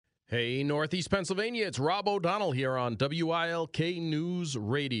Hey, Northeast Pennsylvania, it's Rob O'Donnell here on WILK News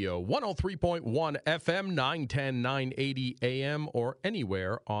Radio, 103.1 FM, 910, 980 AM, or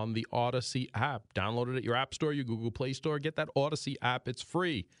anywhere on the Odyssey app. Download it at your App Store, your Google Play Store. Get that Odyssey app. It's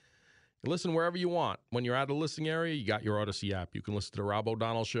free. You listen wherever you want. When you're out of the listening area, you got your Odyssey app. You can listen to the Rob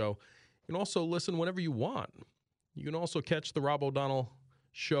O'Donnell Show. You can also listen whenever you want. You can also catch the Rob O'Donnell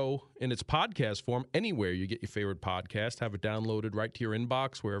Show in its podcast form anywhere you get your favorite podcast. Have it downloaded right to your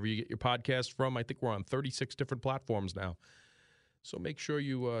inbox wherever you get your podcast from. I think we're on 36 different platforms now, so make sure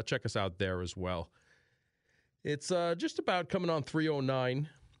you check us out there as well. It's just about coming on 3:09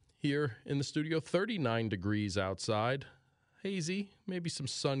 here in the studio. 39 degrees outside, hazy, maybe some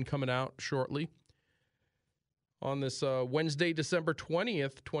sun coming out shortly on this Wednesday, December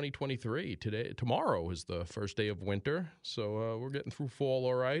 20th, 2023. Tomorrow is the first day of winter, so we're getting through fall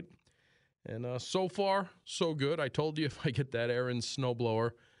all right. And so far, so good. I told you if I get that Aaron's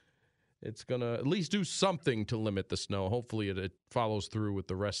snowblower, it's going to at least do something to limit the snow. Hopefully it follows through with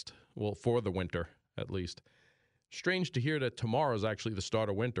the rest, well, for the winter at least. Strange to hear that tomorrow is actually the start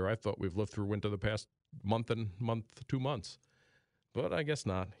of winter. I thought we've lived through winter the past month, 2 months. But I guess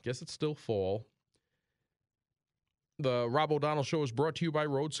not. I guess it's still fall. The Rob O'Donnell Show is brought to you by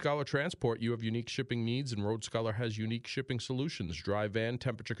Road Scholar Transport. You have unique shipping needs, and Road Scholar has unique shipping solutions. Dry van,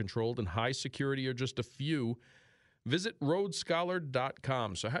 temperature-controlled, and high security are just a few. Visit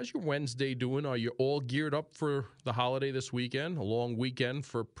roadscholar.com. So how's your Wednesday doing? Are you all geared up for the holiday this weekend? A long weekend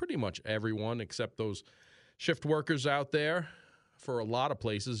for pretty much everyone except those shift workers out there for a lot of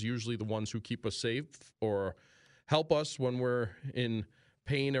places, usually the ones who keep us safe or help us when we're in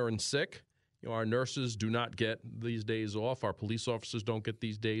pain or in sick. You know, our nurses do not get these days off. Our police officers don't get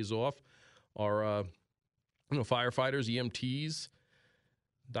these days off. Our firefighters, EMTs,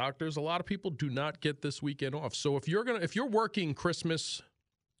 doctors, a lot of people do not get this weekend off. So if you're working Christmas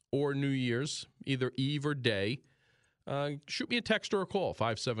or New Year's, either eve or day, shoot me a text or a call,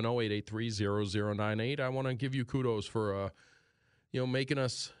 570-883-0098. I want to give you kudos for making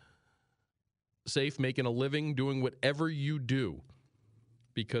us safe, making a living, doing whatever you do.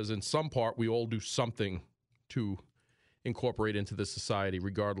 Because in some part, we all do something to incorporate into this society,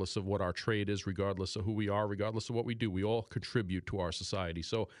 regardless of what our trade is, regardless of who we are, regardless of what we do. We all contribute to our society.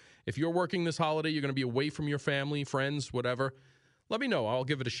 So if you're working this holiday, you're going to be away from your family, friends, whatever, let me know. I'll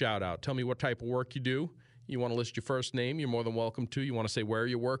give it a shout out. Tell me what type of work you do. You want to list your first name, you're more than welcome to. You want to say where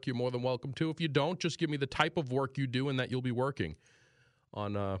you work, you're more than welcome to. If you don't, just give me the type of work you do and that you'll be working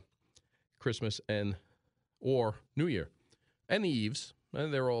on Christmas or New Year. And the eves.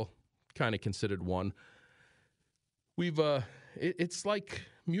 And they're all kind of considered one. It's like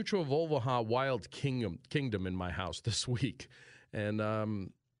Mutual Volvaha Wild Kingdom in my house this week. And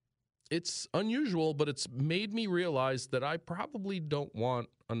it's unusual, but it's made me realize that I probably don't want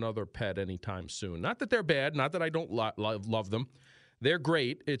another pet anytime soon. Not that they're bad, not that I don't love them. They're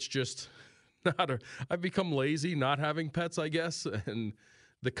great. It's just I've become lazy not having pets, I guess, and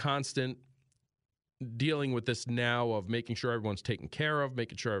the constant dealing with this now of making sure everyone's taken care of,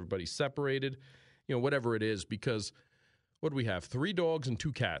 making sure everybody's separated, whatever it is, because what do we have? 3 dogs and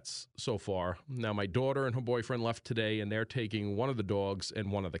 2 cats so far. Now, my daughter and her boyfriend left today, and they're taking one of the dogs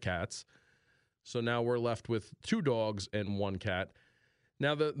and one of the cats. So now we're left with 2 dogs and 1 cat.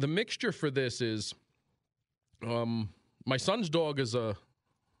 Now, the mixture for this is my son's dog is a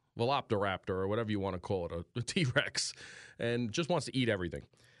Velociraptor, or whatever you want to call it, a T-Rex, and just wants to eat everything.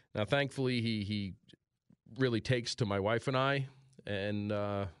 Now, thankfully, he really takes to my wife and I, and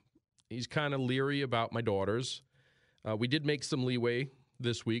he's kind of leery about my daughters. We did make some leeway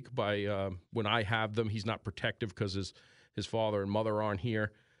this week by when I have them, he's not protective because his father and mother aren't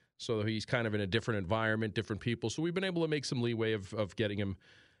here, so he's kind of in a different environment, different people. So we've been able to make some leeway of getting him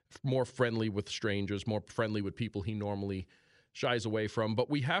more friendly with strangers, more friendly with people he normally shies away from. But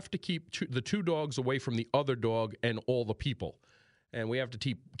we have to keep the 2 dogs away from the other dog and all the people. And we have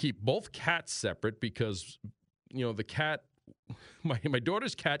to keep both cats separate because, the cat, my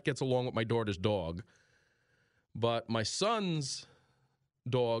daughter's cat gets along with my daughter's dog, but my son's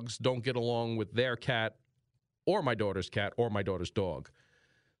dogs don't get along with their cat or my daughter's cat or my daughter's dog.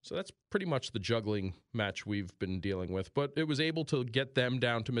 So that's pretty much the juggling match we've been dealing with. But it was able to get them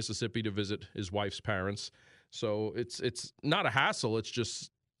down to Mississippi to visit his wife's parents. So it's not a hassle. It's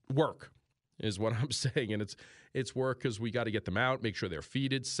just work is what I'm saying. And it's work because we got to get them out, make sure they're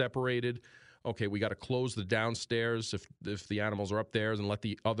feeded, separated. Okay, we got to close the downstairs if the animals are upstairs and let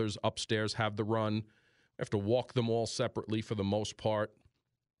the others upstairs have the run. We have to walk them all separately for the most part.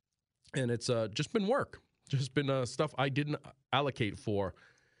 And it's just been work. Just been stuff I didn't allocate for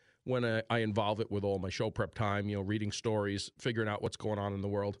when I involve it with all my show prep time, reading stories, figuring out what's going on in the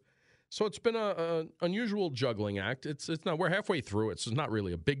world. So it's been a unusual juggling act. It's not. We're halfway through it, so it's not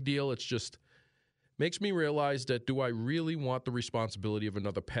really a big deal. It's just makes me realize that do I really want the responsibility of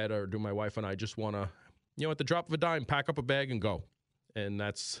another pet, or do my wife and I just want to, at the drop of a dime, pack up a bag and go? And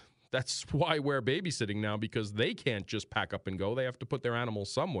that's why we're babysitting now, because they can't just pack up and go. They have to put their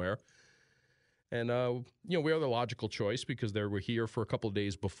animals somewhere. And, we are the logical choice because they were here for a couple of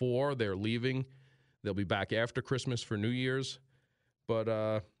days before. They're leaving. They'll be back after Christmas for New Year's.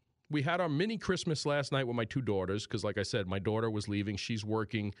 But we had our mini Christmas last night with my two daughters because, like I said, my daughter was leaving. She's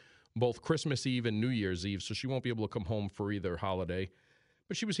working both Christmas Eve and New Year's Eve, so she won't be able to come home for either holiday.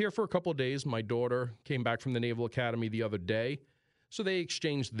 But she was here for a couple of days. My daughter came back from the Naval Academy the other day, so they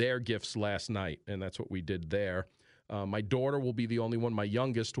exchanged their gifts last night, and that's what we did there. My daughter will be the only one. My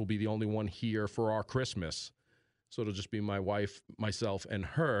youngest will be the only one here for our Christmas. So it'll just be my wife, myself, and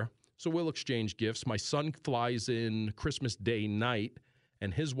her. So we'll exchange gifts. My son flies in Christmas Day night,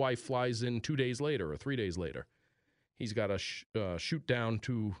 and his wife flies in 2 days later or 3 days later. He's got to shoot down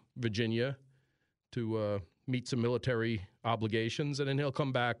to Virginia to meet some military obligations, and then he'll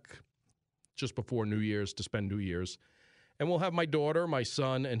come back just before New Year's to spend New Year's. And we'll have my daughter, my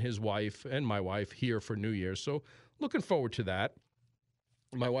son, and his wife, and my wife here for New Year's. So looking forward to that.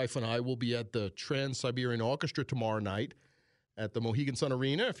 My wife and I will be at the Trans-Siberian Orchestra tomorrow night at the Mohegan Sun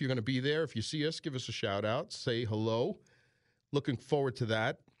Arena. If you're going to be there, if you see us, give us a shout-out. Say hello. Looking forward to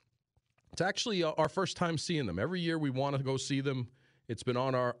that. It's actually our first time seeing them. Every year we want to go see them. It's been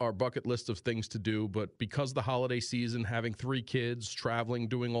on our bucket list of things to do, but because the holiday season, having 3 kids, traveling,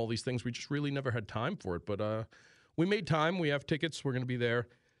 doing all these things, we just really never had time for it. But we made time. We have tickets. We're going to be there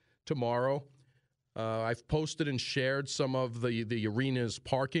tomorrow. I've posted and shared some of the arena's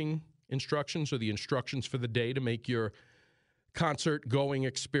parking instructions, or the instructions for the day to make your concert-going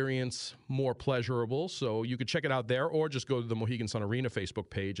experience more pleasurable. So you could check it out there, or just go to the Mohegan Sun Arena Facebook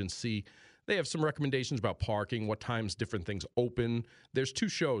page and see. They have some recommendations about parking, what times different things open. There's 2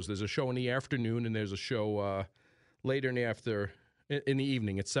 shows. There's a show in the afternoon, and there's a show later in the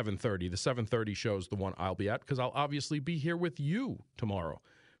evening at 7:30. The 7:30 show is the one I'll be at, because I'll obviously be here with you tomorrow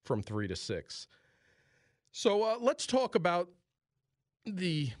from 3 to 6. So let's talk about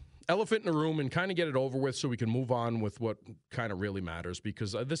the elephant in the room and kind of get it over with so we can move on with what kind of really matters,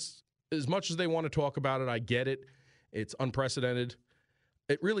 because this, as much as they want to talk about it, I get it. It's unprecedented.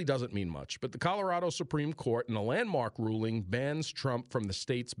 It really doesn't mean much. But the Colorado Supreme Court, in a landmark ruling, bans Trump from the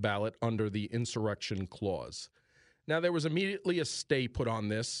state's ballot under the insurrection clause. Now, there was immediately a stay put on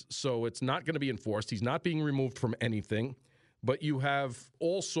this, so it's not going to be enforced. He's not being removed from anything. But you have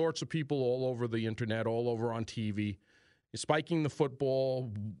all sorts of people all over the internet, all over on TV, spiking the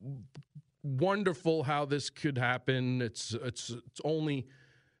football. Wonderful how this could happen. It's only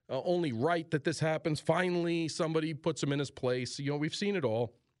right that this happens. Finally, somebody puts him in his place. We've seen it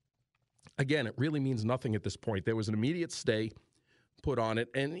all. Again, it really means nothing at this point. There was an immediate stay put on it,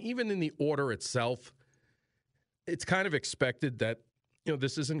 and even in the order itself, it's kind of expected that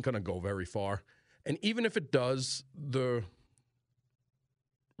this isn't going to go very far. And even if it does, the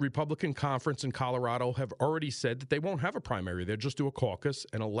Republican conference in Colorado have already said that they won't have a primary. They'll just do a caucus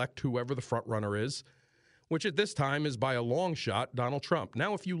and elect whoever the front runner is, which at this time is by a long shot Donald Trump.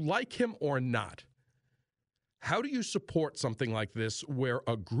 Now, if you like him or not, how do you support something like this where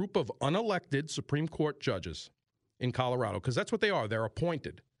a group of unelected Supreme Court judges in Colorado, because that's what they are, they're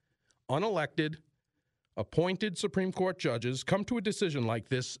appointed, unelected, appointed Supreme Court judges come to a decision like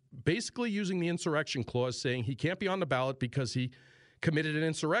this, basically using the insurrection clause, saying he can't be on the ballot because he committed an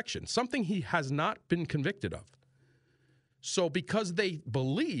insurrection, something he has not been convicted of. So because they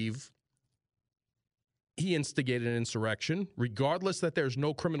believe he instigated an insurrection, regardless that there's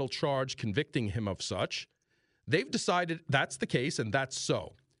no criminal charge convicting him of such, they've decided that's the case and that's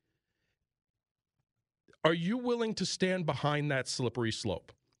so. Are you willing to stand behind that slippery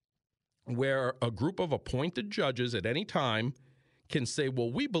slope where a group of appointed judges at any time can say, well,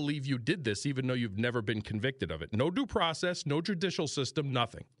 we believe you did this even though you've never been convicted of it? No due process, no judicial system,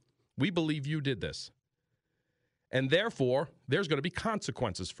 nothing. We believe you did this. And therefore, there's going to be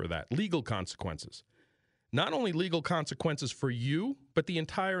consequences for that, legal consequences. Not only legal consequences for you, but the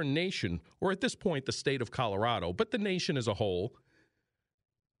entire nation, or at this point, the state of Colorado, but the nation as a whole,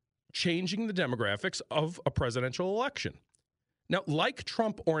 changing the demographics of a presidential election. Now, like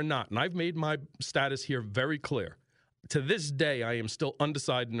Trump or not, and I've made my status here very clear, to this day, I am still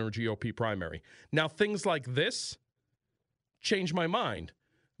undecided in a GOP primary. Now, things like this change my mind.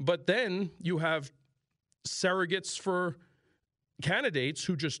 But then you have surrogates for candidates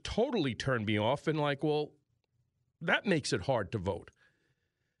who just totally turn me off and like, well, that makes it hard to vote.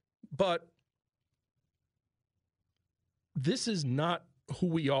 But this is not who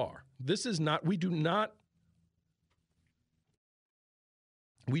we are. This is not, we do not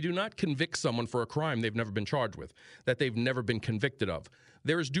convict someone for a crime they've never been charged with, that they've never been convicted of.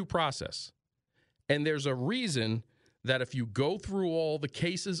 There is due process. And there's a reason that if you go through all the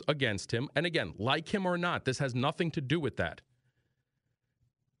cases against him, and again, like him or not, this has nothing to do with that.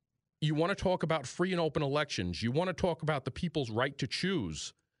 You want to talk about free and open elections. You want to talk about the people's right to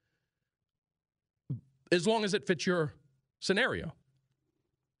choose, as long as it fits your scenario.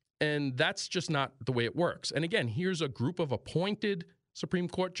 And that's just not the way it works. And again, here's a group of appointed Supreme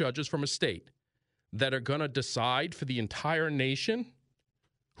Court judges from a state that are going to decide for the entire nation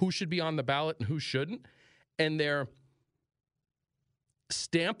who should be on the ballot and who shouldn't. And their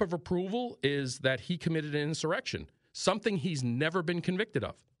stamp of approval is that he committed an insurrection, something he's never been convicted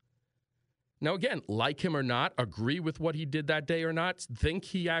of. Now, again, like him or not, agree with what he did that day or not, think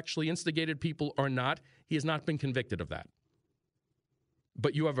he actually instigated people or not, he has not been convicted of that.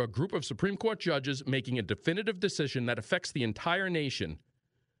 But you have a group of Supreme Court judges making a definitive decision that affects the entire nation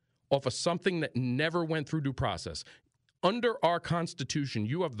off of something that never went through due process. Under our Constitution,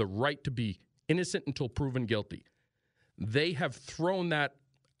 you have the right to be innocent until proven guilty. They have thrown that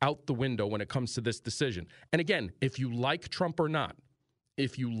out the window when it comes to this decision. And again, if you like Trump or not,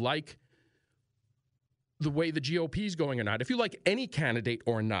 if you like the way the GOP is going or not, if you like any candidate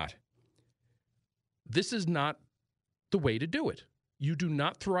or not, this is not the way to do it. You do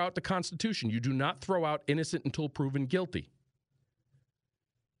not throw out the Constitution. You do not throw out innocent until proven guilty.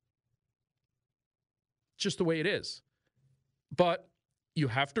 Just the way it is. But you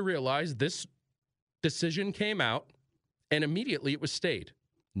have to realize this decision came out and immediately it was stayed.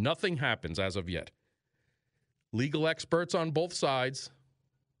 Nothing happens as of yet. Legal experts on both sides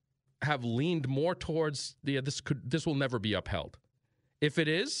have leaned more towards this will never be upheld. If it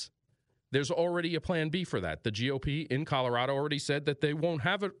is, there's already a plan B for that. The GOP in Colorado already said that they won't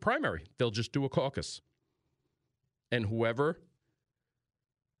have a primary. They'll just do a caucus. And whoever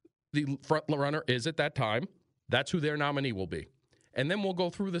the front runner is at that time, that's who their nominee will be. And then we'll go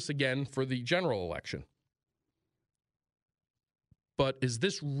through this again for the general election. But is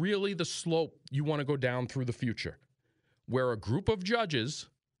this really the slope you want to go down through the future, where a group of judges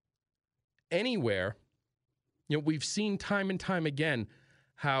anywhere, we've seen time and time again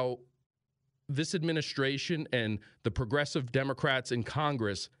how this administration and the progressive Democrats in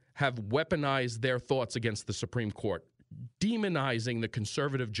Congress have weaponized their thoughts against the Supreme Court, demonizing the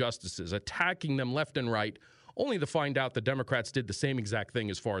conservative justices, attacking them left and right, only to find out the Democrats did the same exact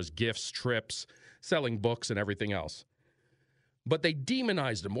thing as far as gifts, trips, selling books, and everything else. But they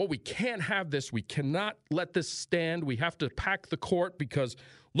demonized them. Well, we can't have this. We cannot let this stand. We have to pack the court because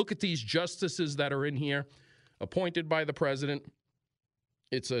look at these justices that are in here, appointed by the president.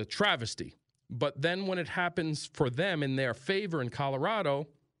 It's a travesty. But then when it happens for them in their favor in Colorado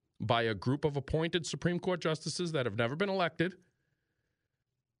by a group of appointed Supreme Court justices that have never been elected,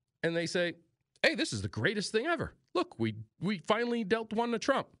 and they say, hey, this is the greatest thing ever. Look, we finally dealt one to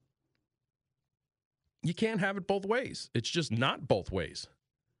Trump. You can't have it both ways. It's just not both ways.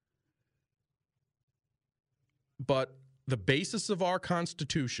 But the basis of our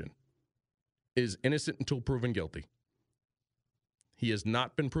Constitution is innocent until proven guilty. He has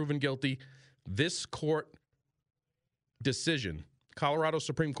not been proven guilty. This court decision, Colorado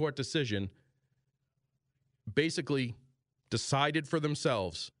Supreme Court decision, basically decided for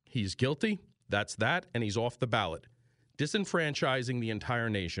themselves he's guilty, that's that, and he's off the ballot, disenfranchising the entire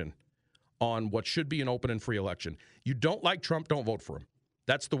nation on what should be an open and free election. You don't like Trump, don't vote for him.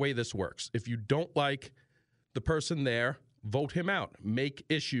 That's the way this works. If you don't like the person there, vote him out. Make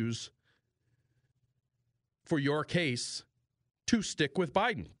issues for your case to stick with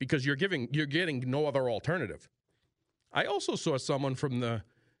Biden because you're getting no other alternative. I also saw someone from the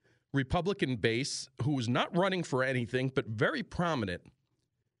Republican base who was not running for anything but very prominent.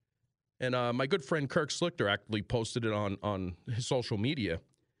 And my good friend Kirk Slichter actually posted it on his social media,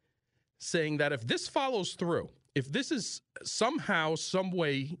 saying that if this follows through, if this is somehow, some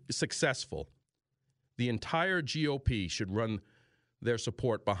way successful, the entire GOP should run their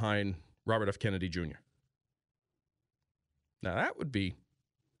support behind Robert F. Kennedy Jr. Now, that would be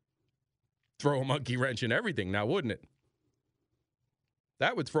throw a monkey wrench in everything now, wouldn't it?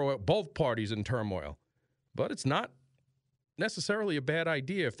 That would throw out both parties in turmoil. But it's not necessarily a bad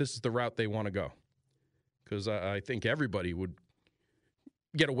idea if this is the route they want to go. Because I think everybody would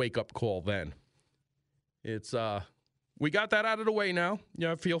get a wake-up call then. It's we got that out of the way now.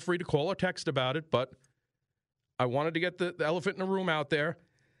 Feel free to call or text about it, but I wanted to get the elephant in the room out there.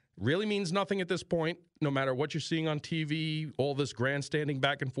 Really means nothing at this point, no matter what you're seeing on TV, all this grandstanding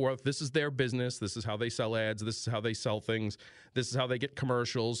back and forth. This is their business. This is how they sell ads. This is how they sell things. This is how they get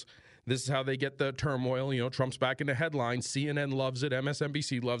commercials. This is how they get the turmoil. You know, Trump's back in the headlines. CNN loves it.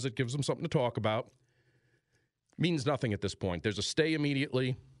 MSNBC loves it. Gives them something to talk about. Means nothing at this point. There's a stay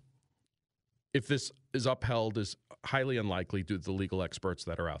immediately. If this is upheld, is highly unlikely due to the legal experts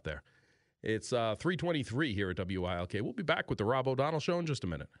that are out there. It's 3:23 here at WILK. We'll be back with the Rob O'Donnell Show in just a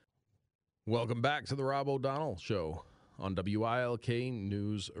minute. Welcome back to the Rob O'Donnell Show on WILK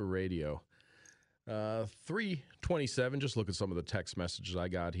News Radio. 3:27, just look at some of the text messages I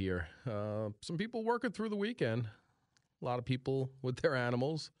got here. Some people working through the weekend. A lot of people with their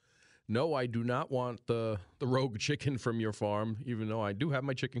animals. No, I do not want the rogue chicken from your farm, even though I do have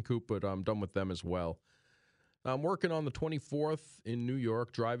my chicken coop, but I'm done with them as well. I'm working on the 24th in New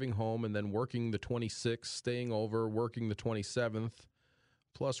York, driving home, and then working the 26th, staying over, working the 27th,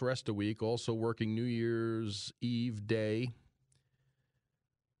 plus rest a week, also working New Year's Eve day,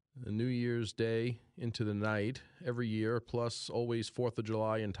 New Year's Day into the night every year, plus always 4th of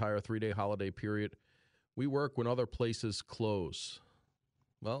July, entire 3-day holiday period. We work when other places close.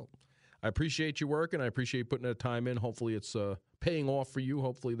 Well, I appreciate your work, and I appreciate putting that time in. Hopefully it's paying off for you.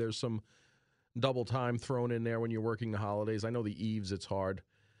 Hopefully there's some double time thrown in there when you're working the holidays. I know the eves, it's hard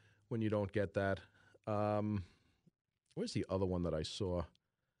when you don't get that. Where's the other one that I saw?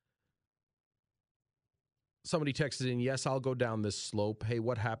 Somebody texted in, yes, I'll go down this slope. Hey,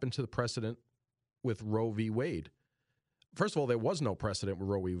 what happened to the precedent with Roe v. Wade? First of all, there was no precedent with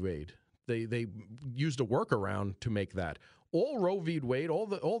Roe v. Wade. They used a workaround to make that. All Roe v. Wade, all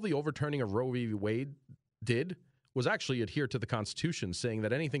the overturning of Roe v. Wade did was actually adhere to the Constitution, saying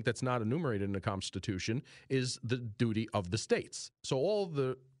that anything that's not enumerated in the Constitution is the duty of the states. So all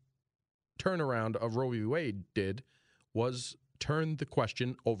the turnaround of Roe v. Wade did was turn the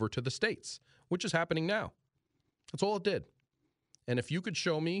question over to the states, which is happening now. That's all it did. And if you could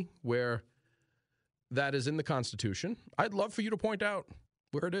show me where that is in the Constitution, I'd love for you to point out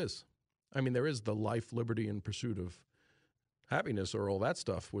where it is. I mean, there is the life, liberty, and pursuit of happiness or all that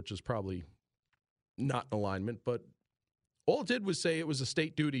stuff, which is probably not in alignment. But all it did was say it was a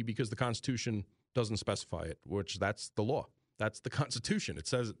state duty because the Constitution doesn't specify it, which that's the law. That's the Constitution. It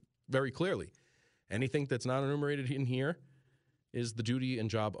says it very clearly. Anything that's not enumerated in here is the duty and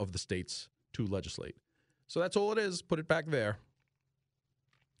job of the states to legislate. So that's all it is. Put it back there.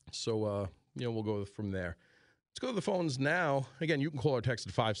 So, we'll go from there. Let's go to the phones now. Again, you can call or text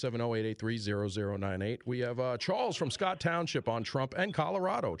at 570-883-0098. We have Charles from Scott Township on Trump and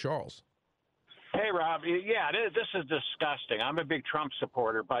Colorado. Charles. Hey, Rob. Yeah, this is disgusting. I'm a big Trump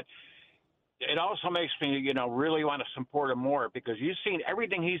supporter, but it also makes me, really want to support him more because you've seen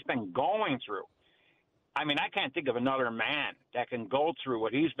everything he's been going through. I mean, I can't think of another man that can go through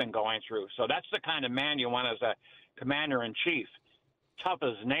what he's been going through. So that's the kind of man you want as a commander-in-chief, tough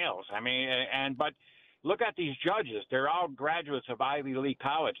as nails. I mean, but look at these judges. They're all graduates of Ivy League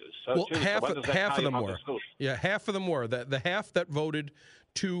colleges. So well, half of them were. Yeah, half of them were. The half that voted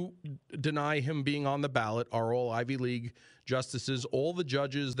to deny him being on the ballot are all Ivy League justices. All the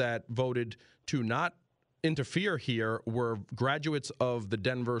judges that voted to not interfere here were graduates of the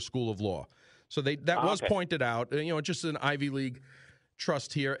Denver School of Law. So that was pointed out, just an Ivy League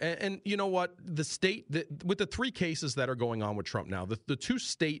trust here. And you know what? The state, with the three cases that are going on with Trump now, the two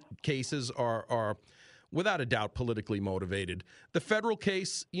state cases are without a doubt politically motivated. The federal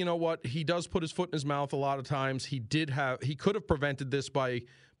case, you know what? He does put his foot in his mouth a lot of times. He could have prevented this by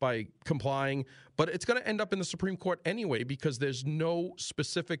complying, but it's going to end up in the Supreme Court anyway because there's no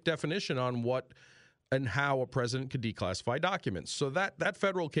specific definition on what and how a president could declassify documents. So that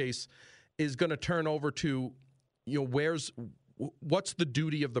federal case is going to turn over to, what's the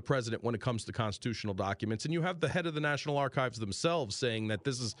duty of the president when it comes to constitutional documents? And you have the head of the National Archives themselves saying that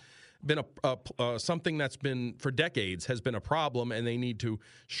this has been something that's been for decades has been a problem, and they need to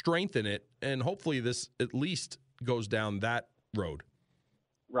strengthen it. And hopefully, this at least goes down that road.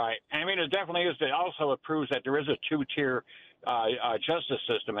 Right. I mean, it definitely is. It also proves that there is a two-tier justice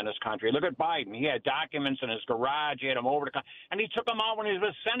system in this country. Look at Biden. He had documents in his garage. He had them over and he took them out when he was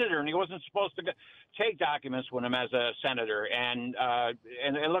a senator, and he wasn't supposed to take documents with him as a senator. And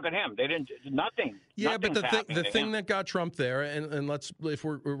look at him. They didn't nothing. Yeah, but the thing that got Trump there, and if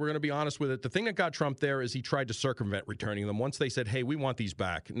we're going to be honest with it, the thing that got Trump there is he tried to circumvent returning them. Once they said, "Hey, we want these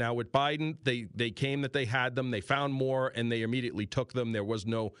back." Now with Biden, they came that they had them. They found more, and they immediately took them. There was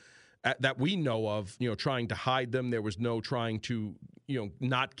no that we know of, trying to hide them. There was no trying to,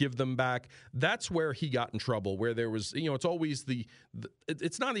 not give them back. That's where he got in trouble, where there was, it's always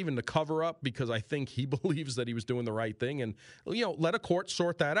it's not even the cover up, because I think he believes that he was doing the right thing, and, let a court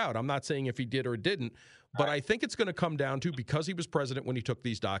sort that out. I'm not saying if he did or didn't, but I think it's going to come down to, because he was president when he took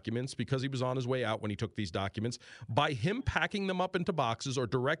these documents, because he was on his way out when he took these documents, by him packing them up into boxes or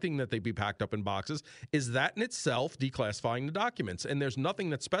directing that they be packed up in boxes, is that in itself declassifying the documents? And there's nothing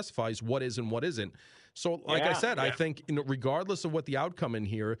that specifies what is and what isn't. So, like I said, I think regardless of what the outcome in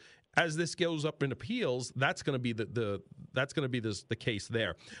here, as this goes up in appeals, that's going to be the case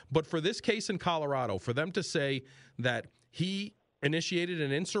there. But for this case in Colorado, for them to say that he initiated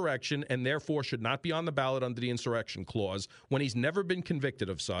an insurrection and therefore should not be on the ballot under the insurrection clause when he's never been convicted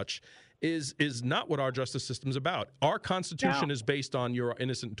of such is not what our justice system is about. Our Constitution is based on you're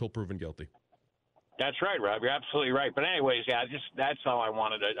innocent until proven guilty. That's right, Rob. You're absolutely right. But anyways, that's all I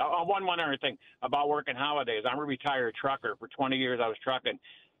wanted to. One other thing about working holidays. I'm a retired trucker. For 20 years, I was trucking.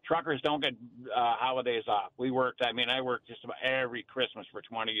 Truckers don't get holidays off. I worked just about every Christmas for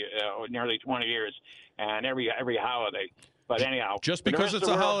nearly 20 years, and every holiday. But anyhow, just because it's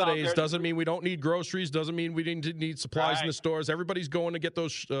the holidays doesn't mean we don't need groceries. Doesn't mean we didn't need supplies in the stores. Everybody's going to get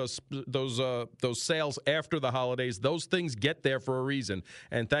those sales after the holidays. Those things get there for a reason.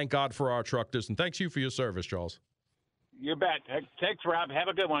 And thank God for our truckers. And thanks you for your service, Charles. You bet. Thanks, Rob. Have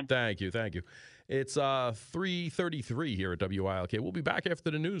a good one. Thank you. It's 3:33 here at WILK. We'll be back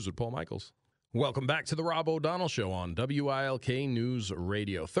after the news with Paul Michaels. Welcome back to the Rob O'Donnell Show on WILK News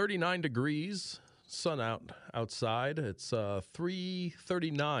Radio. 39 degrees. Sun outside. It's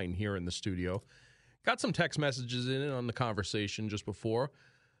 3:39 here in the studio. Got some text messages in on the conversation just before.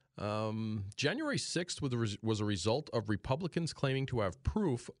 January 6th was a result of Republicans claiming to have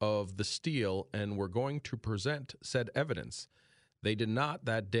proof of the steal and were going to present said evidence. They did not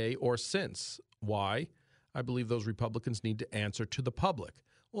that day or since. Why? I believe those Republicans need to answer to the public.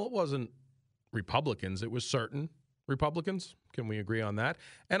 Well, it wasn't Republicans. It was certain Republicans. Can we agree on that?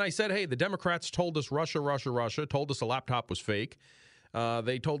 And I said, hey, the Democrats told us Russia, told us a laptop was fake.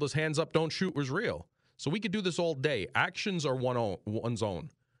 They told us hands up, don't shoot was real. So we could do this all day. Actions are one's own.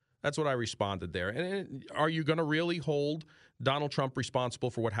 That's what I responded there. And are you going to really hold Donald Trump responsible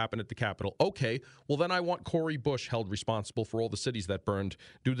for what happened at the Capitol? Okay, well, then I want Cori Bush held responsible for all the cities that burned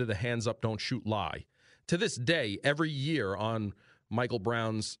due to the hands up, don't shoot lie. To this day, every year on Michael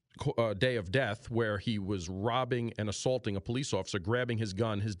Brown's day of death, where he was robbing and assaulting a police officer, grabbing his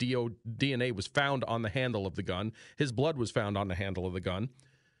gun. His DNA was found on the handle of the gun. His blood was found on the handle of the gun.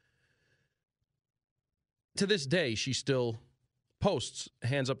 To this day, she still posts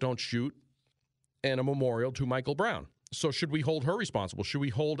hands up, don't shoot, and a memorial to Michael Brown. So should we hold her responsible? Should we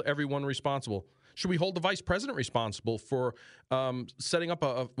hold everyone responsible? Should we hold the vice president responsible for setting up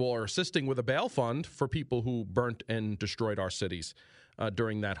or assisting with a bail fund for people who burnt and destroyed our cities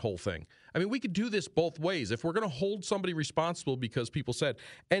during that whole thing? I mean, we could do this both ways. If we're going to hold somebody responsible because people said,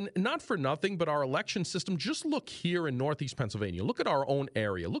 and not for nothing, but our election system, just look here in Northeast Pennsylvania. Look at our own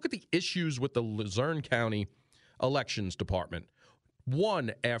area. Look at the issues with the Luzerne County Elections Department.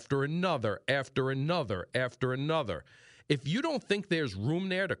 One after another, after another, after another. If you don't think there's room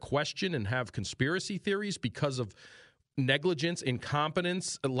there to question and have conspiracy theories because of negligence,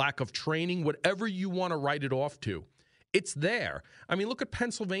 incompetence, lack of training, whatever you want to write it off to, it's there. I mean, look at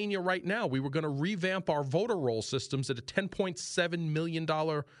Pennsylvania right now. We were going to revamp our voter roll systems at a $10.7 million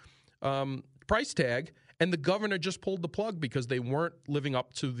price tag, and the governor just pulled the plug because they weren't living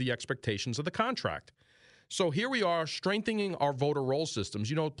up to the expectations of the contract. So here we are strengthening our voter roll systems.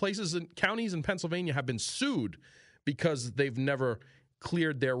 You know, places and counties in Pennsylvania have been sued because they've never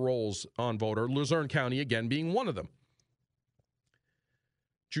cleared their rolls on voter. Luzerne County, again, being one of them.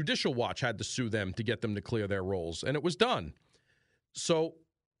 Judicial Watch had to sue them to get them to clear their rolls, and it was done. So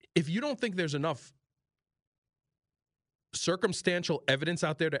if you don't think there's enough circumstantial evidence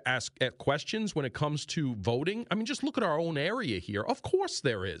out there to ask questions when it comes to voting, I mean, just look at our own area here. Of course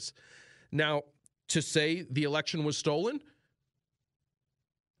there is. Now, to say the election was stolen,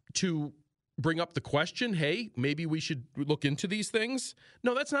 to bring up the question, hey, maybe we should look into these things.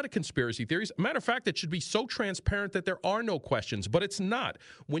 No, that's not a conspiracy theory. As a matter of fact, it should be so transparent that there are no questions, but it's not.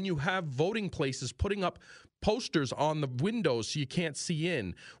 When you have voting places putting up posters on the windows so you can't see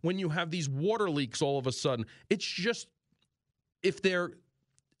in, when you have these water leaks all of a sudden, it's just, if they're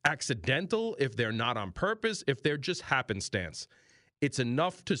accidental, if they're not on purpose, if they're just happenstance, it's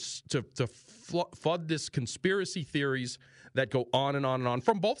enough to flood this conspiracy theories that go on and on and on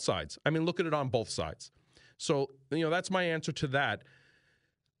from both sides. I mean, look at it on both sides. So, you know, that's my answer to that.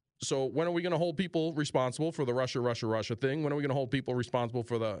 So when are we going to hold people responsible for the Russia thing? When are we going to hold people responsible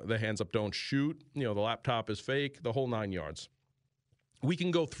for the hands up, don't shoot? The laptop is fake, the whole 9 yards. We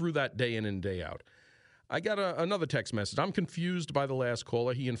can go through that day in and day out. I got another text message. I'm confused by the last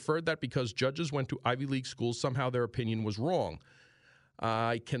caller. He inferred that because judges went to Ivy League schools, somehow their opinion was wrong.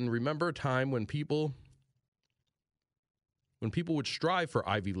 I can remember a time when people would strive for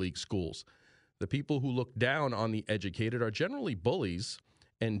Ivy League schools. The people who look down on the educated are generally bullies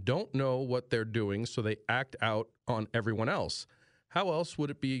and don't know what they're doing, so they act out on everyone else. How else would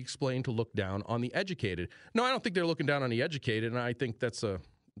it be explained to look down on the educated? No, I don't think they're looking down on the educated, and I think that's a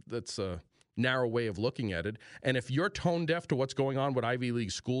narrow way of looking at it. And if you're tone deaf to what's going on with Ivy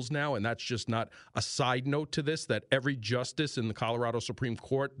League schools now, and that's just not a side note to this, that every justice in the Colorado Supreme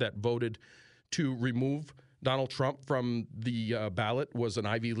Court that voted to remove Donald Trump from the ballot was an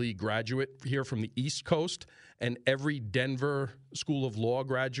Ivy League graduate here from the East Coast, and every Denver School of Law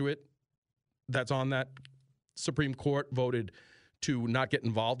graduate that's on that Supreme Court voted to not get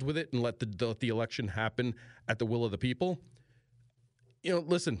involved with it and let the election happen at the will of the people.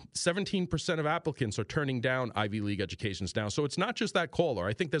 Listen, 17% of applicants are turning down Ivy League educations now. So it's not just that caller.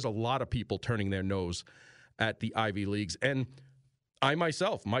 I think there's a lot of people turning their nose at the Ivy Leagues. And I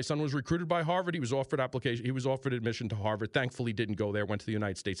myself, my son was recruited by Harvard. He was offered admission to Harvard. Thankfully, didn't go there. Went to the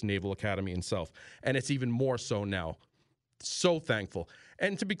United States Naval Academy himself. And it's even more so now. So thankful.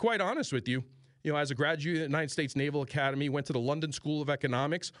 And to be quite honest with you, as a graduate of the United States Naval Academy, went to the London School of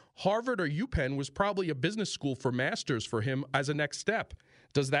Economics. Harvard or UPenn was probably a business school for masters for him as a next step.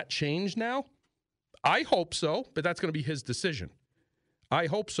 Does that change now? I hope so, but that's going to be his decision. I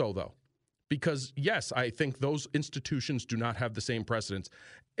hope so, though. Because, yes, I think those institutions do not have the same precedence,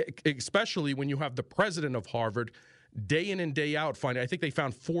 especially when you have the president of Harvard day in and day out finding, I think they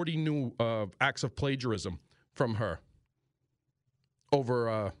found 40 new acts of plagiarism from her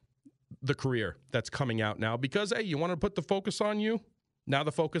over the career that's coming out now. Because, hey, you want to put the focus on you? Now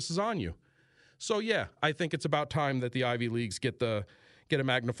the focus is on you. So, yeah, I think it's about time that the Ivy Leagues get a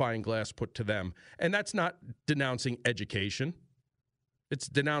magnifying glass put to them. And that's not denouncing education. It's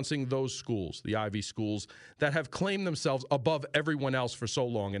denouncing those schools, the Ivy schools, that have claimed themselves above everyone else for so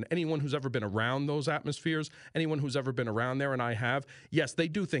long. And anyone who's ever been around those atmospheres, anyone who's ever been around there, and I have, yes, they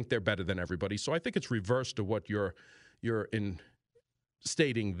do think they're better than everybody. So I think it's reverse to what you're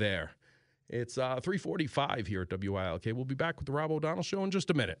stating there. It's 3:45 here at WILK. We'll be back with the Rob O'Donnell Show in just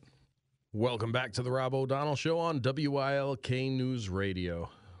a minute. Welcome back to the Rob O'Donnell Show on WILK News Radio.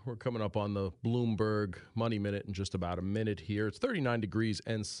 We're coming up on the Bloomberg Money Minute in just about a minute here. It's 39 degrees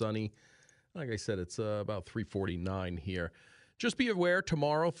and sunny. Like I said, it's about 3:49 here. Just be aware,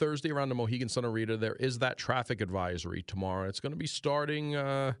 tomorrow, Thursday, around the Mohegan Sun Arena, there is that traffic advisory tomorrow. It's going to be starting,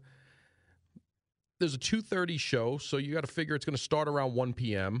 there's a 2:30 show, so you got to figure it's going to start around 1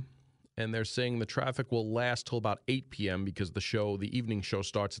 p.m., and they're saying the traffic will last till about 8 p.m. because the evening show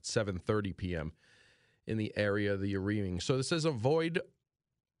starts at 7:30 p.m. in the area of the arena. So this says avoid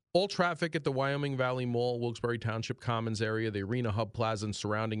all traffic at the Wyoming Valley Mall, Wilkes-Barre Township Commons area, the Arena Hub Plaza, and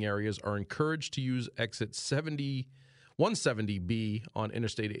surrounding areas are encouraged to use exit 170B on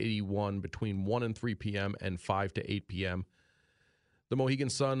Interstate 81 between 1 and 3 p.m. and 5 to 8 p.m. The Mohegan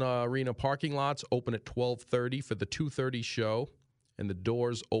Sun Arena parking lots open at 12:30 for the 2:30 show, and the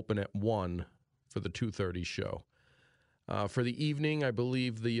doors open at 1 for the 2:30 show. For the evening, I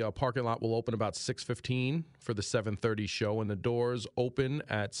believe the parking lot will open about 6:15 for the 7:30 show, and the doors open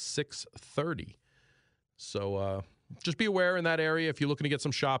at 6:30. So just be aware in that area. If you're looking to get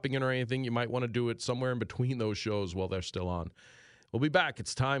some shopping in or anything, you might want to do it somewhere in between those shows while they're still on. We'll be back.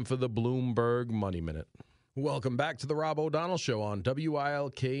 It's time for the Bloomberg Money Minute. Welcome back to the Rob O'Donnell Show on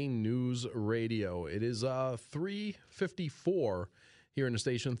WILK News Radio. It is 3:54 here in the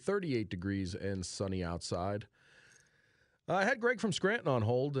station, 38 degrees and sunny outside. I had Greg from Scranton on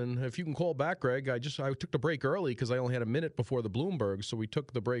hold, and if you can call back, Greg, I took the break early because I only had a minute before the Bloomberg, so we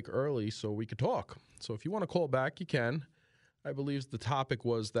took the break early so we could talk. So if you want to call back, you can. I believe the topic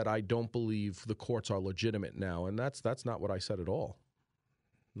was that I don't believe the courts are legitimate now, and that's not what I said at all.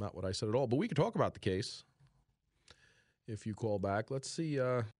 Not what I said at all, but we could talk about the case if you call back. Let's see.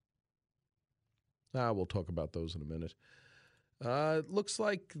 We'll talk about those in a minute. It looks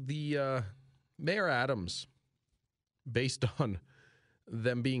like the Mayor Adams, based on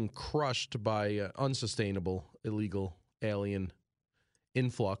them being crushed by unsustainable illegal alien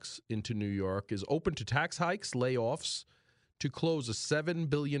influx into New York, is open to tax hikes, layoffs, to close a $7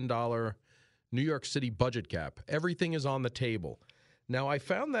 billion New York City budget gap. Everything is on the table. Now, I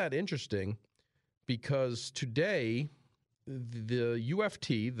found that interesting because today the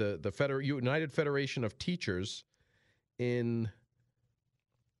UFT, the United Federation of Teachers in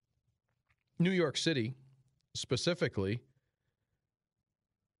New York City specifically.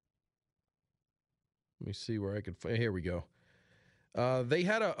 Let me see where I could find. Here we go. They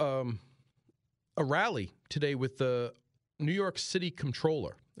had a rally today with the New York City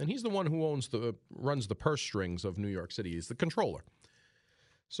comptroller, and he's the one who runs the purse strings of New York City. He's the comptroller.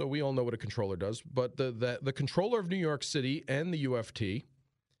 So we all know what a comptroller does. But the comptroller of New York City and the UFT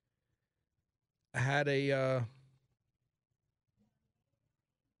had a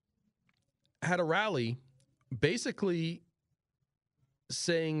rally, basically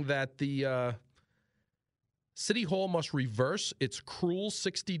saying that the City Hall must reverse its cruel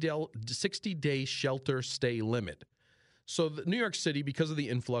 60-day shelter stay limit. So New York City, because of the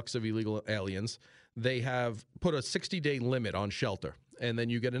influx of illegal aliens, they have put a 60-day limit on shelter. And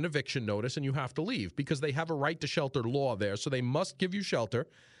then you get an eviction notice and you have to leave because they have a right to shelter law there. So they must give you shelter,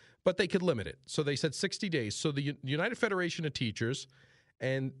 but they could limit it. So they said 60 days. So the United Federation of Teachers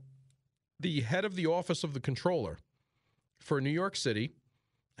and the head of the Office of the Comptroller for New York City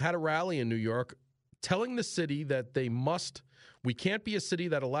had a rally in New York telling the city that we can't be a city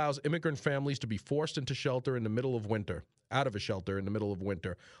that allows immigrant families to be forced into shelter in the middle of winter, out of a shelter in the middle of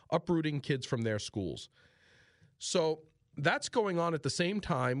winter, uprooting kids from their schools. So that's going on at the same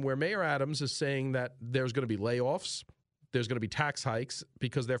time where Mayor Adams is saying that there's going to be layoffs, there's going to be tax hikes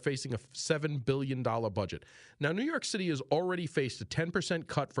because they're facing a $7 billion budget. Now, New York City has already faced a 10%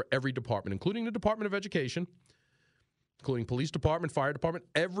 cut for every department, including the Department of Education, including police department, fire department.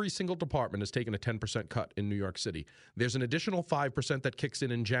 Every single department has taken a 10% cut in New York City. There's an additional 5% that kicks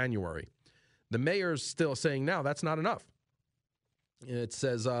in January. The mayor's still saying now that's not enough. It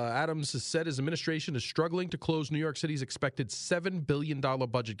says Adams has said his administration is struggling to close New York City's expected $7 billion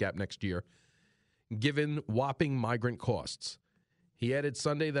budget gap next year, given whopping migrant costs. He added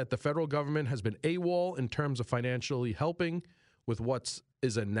Sunday that the federal government has been AWOL in terms of financially helping with what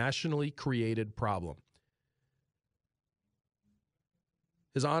is a nationally created problem.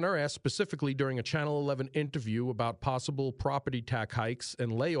 His Honor asked specifically during a Channel 11 interview about possible property tax hikes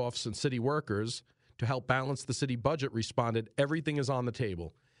and layoffs in city workers to help balance the city budget, responded, everything is on the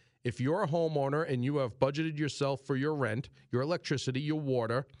table. If you're a homeowner and you have budgeted yourself for your rent, your electricity, your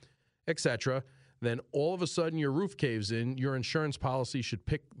water, etc., then all of a sudden your roof caves in, your insurance policy should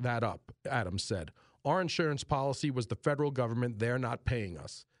pick that up, Adams said. Our insurance policy was the federal government. They're not paying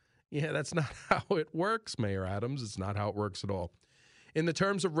us. Yeah, that's not how it works, Mayor Adams. It's not how it works at all. In the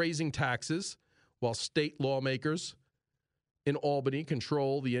terms of raising taxes, while state lawmakers in Albany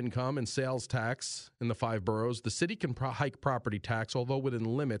control the income and sales tax in the 5 boroughs, the city can hike property tax, although within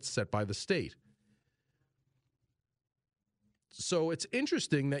limits set by the state. So it's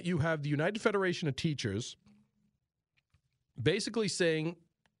interesting that you have the United Federation of Teachers basically saying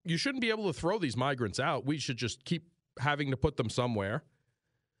you shouldn't be able to throw these migrants out. We should just keep having to put them somewhere.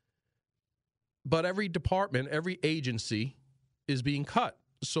 But every department, every agency is being cut.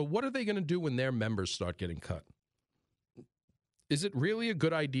 So what are they going to do when their members start getting cut? Is it really a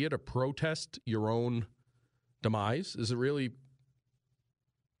good idea to protest your own demise? Is it really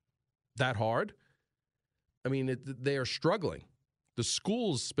that hard? I mean, they are struggling, the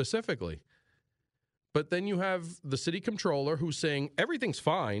schools specifically. But then you have the city comptroller who's saying everything's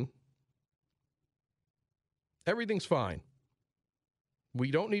fine. Everything's fine.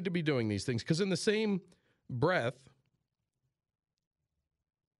 We don't need to be doing these things. Because in the same breath,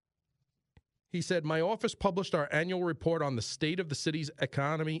 he said, my office published our annual report on the state of the city's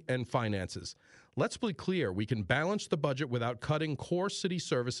economy and finances. Let's be clear, we can balance the budget without cutting core city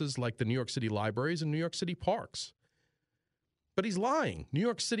services like the New York City libraries and New York City parks. But he's lying. New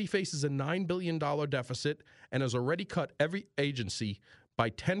York City faces a $9 billion deficit and has already cut every agency by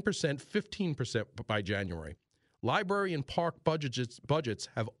 10%, 15% by January. Library and park budgets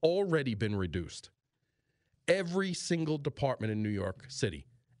have already been reduced. Every single department in New York City,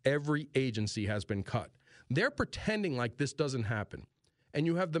 every agency has been cut. They're pretending like this doesn't happen. And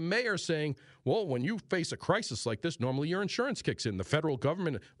you have the mayor saying, well, when you face a crisis like this, normally your insurance kicks in, the federal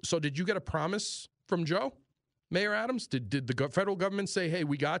government. So did you get a promise from Joe, Mayor Adams? Did the federal government say, hey,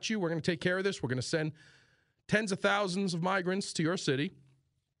 we got you, we're going to take care of this, we're going to send tens of thousands of migrants to your city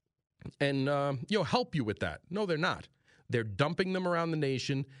and help you with that? No, they're not. They're dumping them around the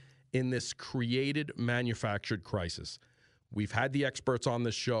nation in this created, manufactured crisis. We've had the experts on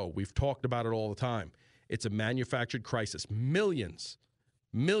this show. We've talked about it all the time. It's a manufactured crisis. Millions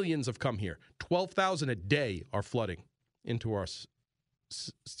have come here. 12,000 a day are flooding into our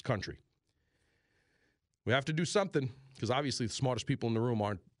country. We have to do something because obviously the smartest people in the room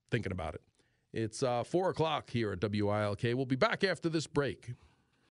aren't thinking about it. It's 4 o'clock here at WILK. We'll be back after this break.